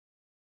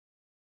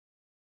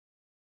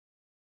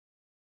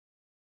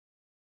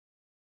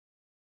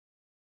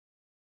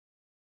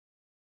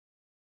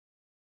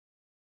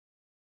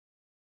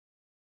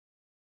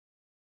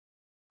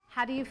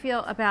How do you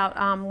feel about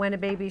when a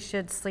baby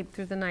should sleep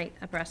through the night,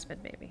 a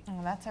breastfed baby?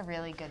 Oh, that's a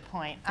really good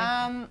point.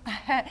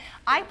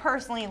 I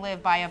personally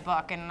live by a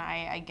book, and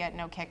I get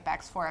no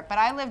kickbacks for it, but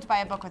I lived by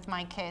a book with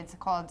my kids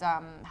called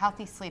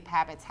Healthy Sleep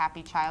Habits,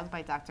 Happy Child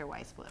by Dr.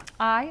 Weissbluth.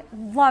 I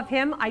love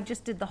him. I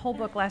just did the whole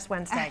book last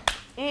Wednesday.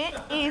 It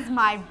is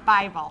my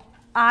Bible.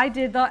 I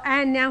did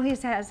and now he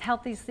has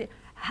healthy sleep.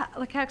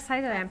 Look how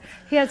excited I am.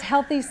 He has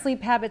Healthy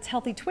Sleep Habits,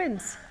 Healthy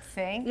Twins.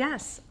 See?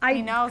 Yes,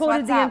 I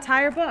quoted the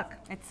entire book.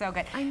 It's so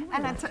good. I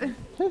know. And,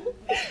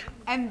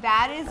 and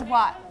that is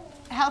what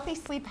Healthy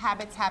Sleep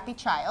Habits, Happy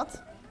Child.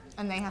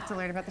 And they have to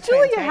learn about the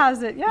twins, Julia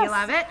has it, yes. You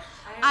love it?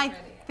 I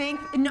think,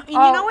 you know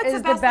what's the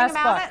best thing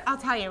about book. it? I'll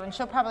tell you, and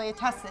she'll probably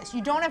attest to this.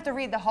 You don't have to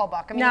read the whole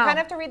book. I mean, you kind of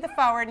have to read the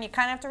forward, and you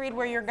kind of have to read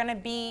where you're going to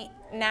be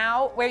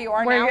now, where you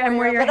are now, and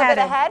where you're a little bit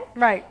ahead.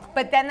 Right.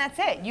 But then that's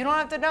it. You don't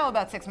have to know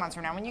about 6 months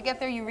from now. When you get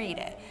there, you read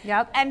it.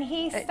 Yep. And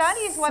he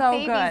studies what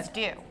babies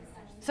do.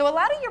 So a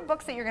lot of your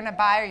books that you're going to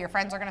buy or your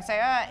friends are going to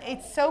say,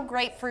 it's so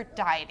grapefruit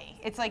diety.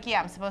 It's like,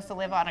 yeah, I'm supposed to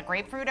live on a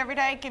grapefruit every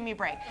day? Give me a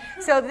break.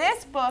 So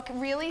this book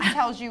really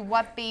tells you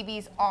what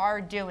babies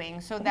are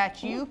doing so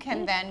that you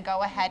can then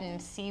go ahead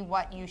and see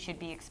what you should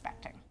be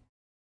expecting.